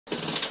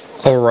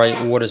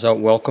Alright, what is up?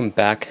 Welcome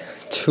back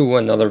to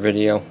another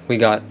video. We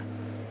got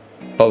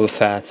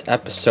BubbaFats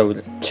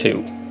episode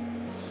 2.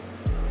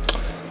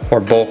 We're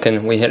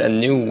bulking. We hit a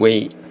new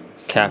weight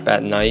cap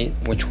at night,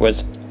 which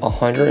was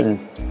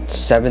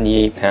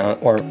 178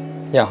 pounds,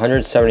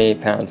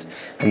 178 pounds.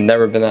 I've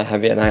never been that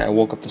heavy at night. I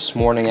woke up this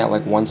morning at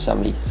like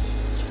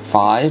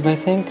 175, I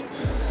think.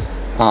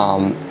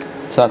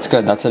 So that's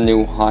good. That's a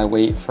new high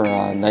weight for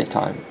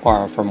nighttime,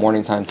 or for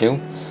morning time too.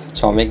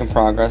 So I'm making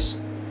progress.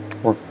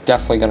 We're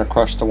definitely going to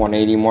crush the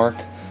 180 mark.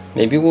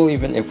 Maybe we'll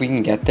even, if we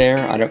can get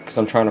there, because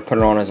I'm trying to put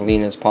it on as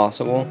lean as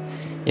possible.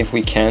 If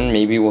we can,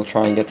 maybe we'll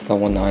try and get to the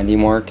 190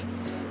 mark.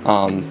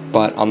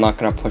 But I'm not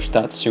going to push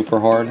that super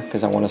hard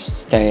because I want to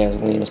stay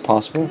as lean as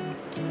possible.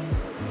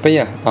 But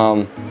yeah,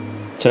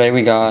 today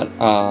we got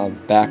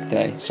back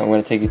day. So I'm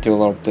going to take you through a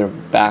little bit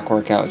of back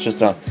workout. It's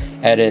just a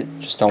edit,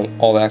 just on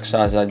all the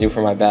exercises I do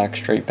for my back,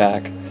 straight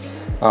back.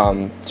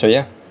 So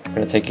yeah, I'm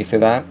going to take you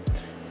through that.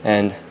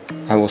 And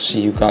I will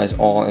see you guys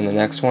all in the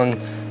next one.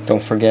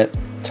 Don't forget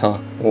to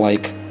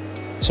like,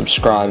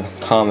 subscribe,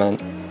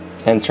 comment,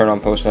 and turn on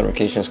post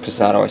notifications because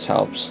that always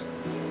helps.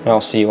 And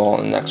I'll see you all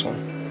in the next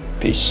one.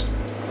 Peace.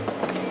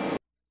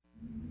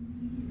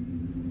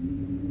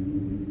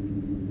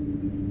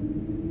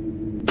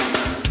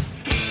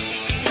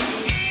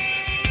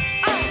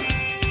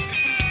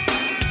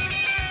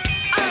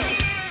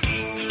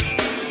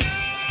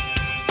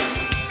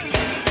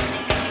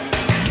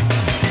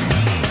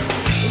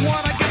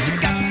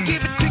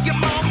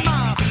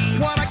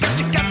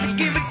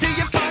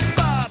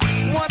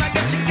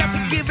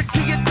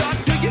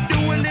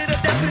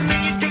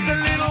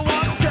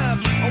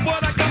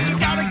 What I got, you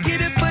gotta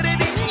get it, put it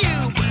in you.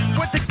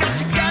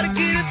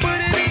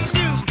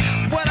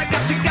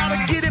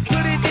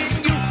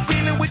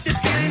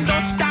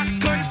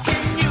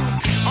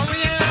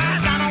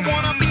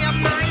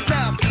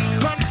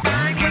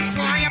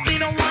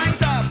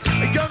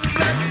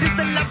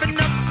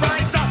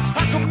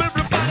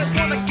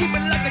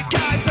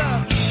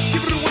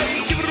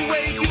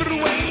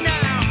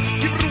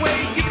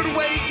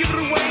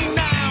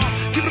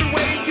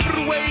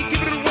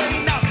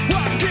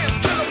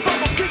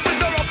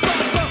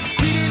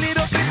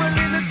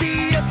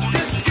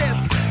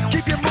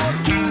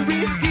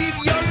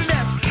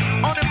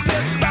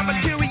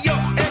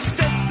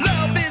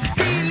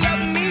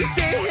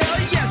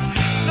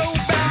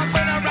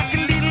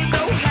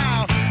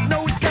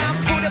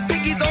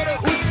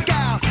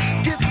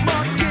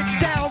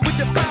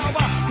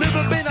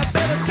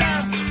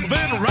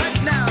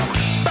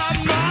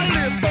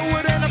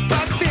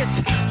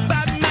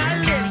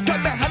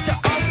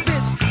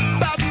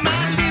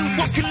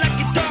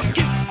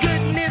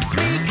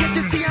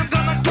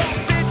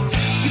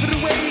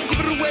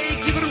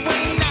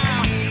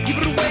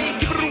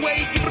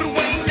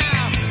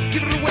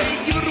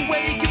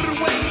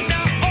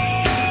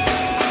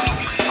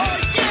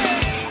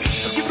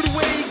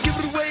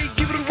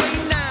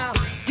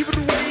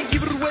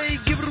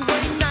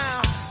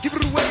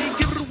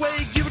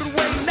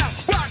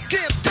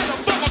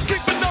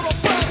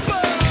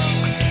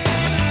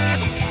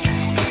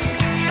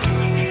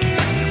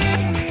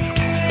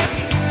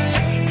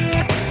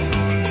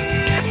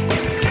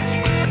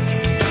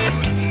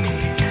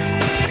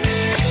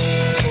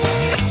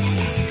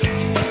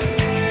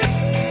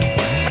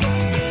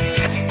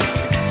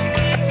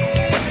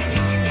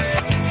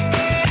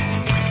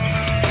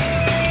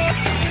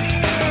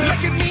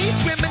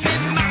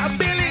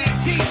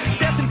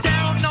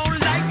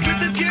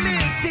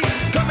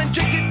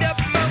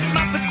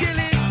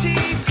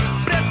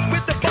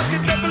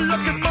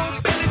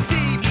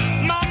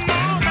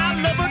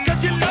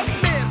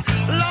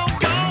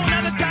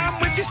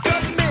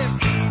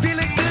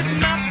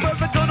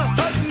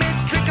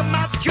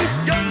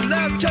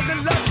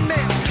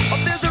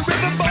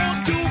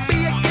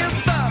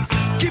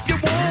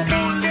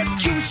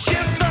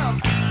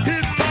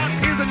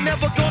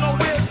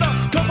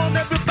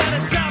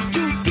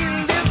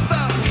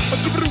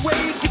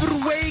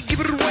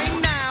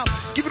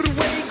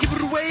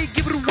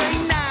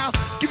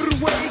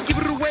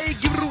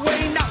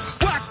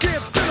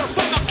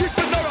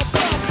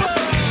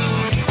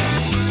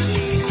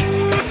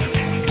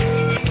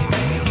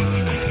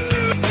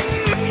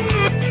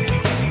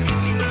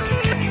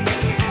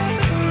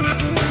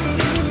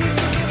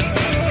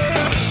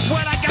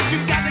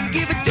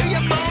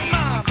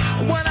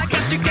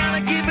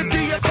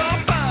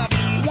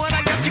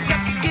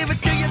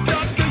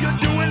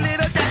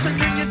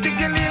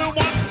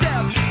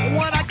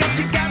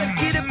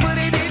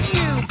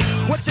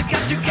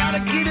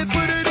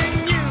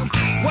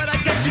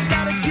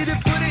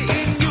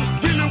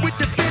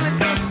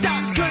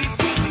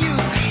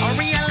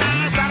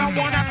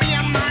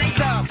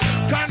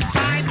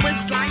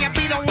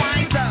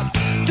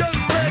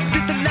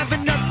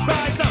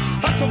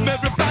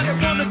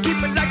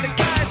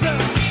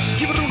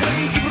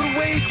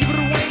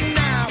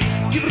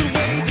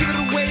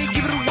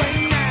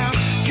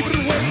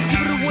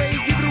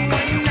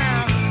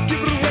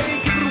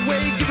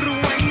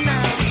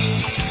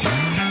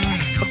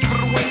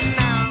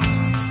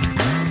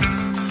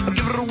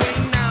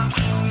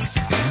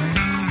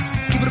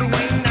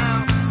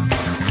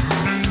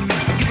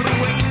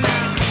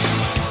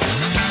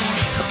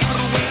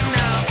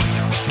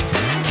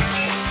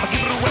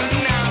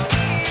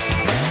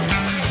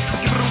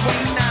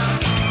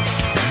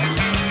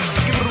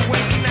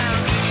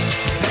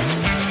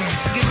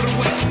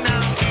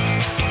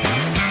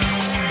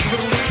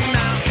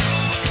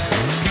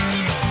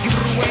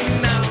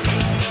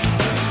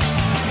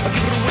 I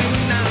could've waited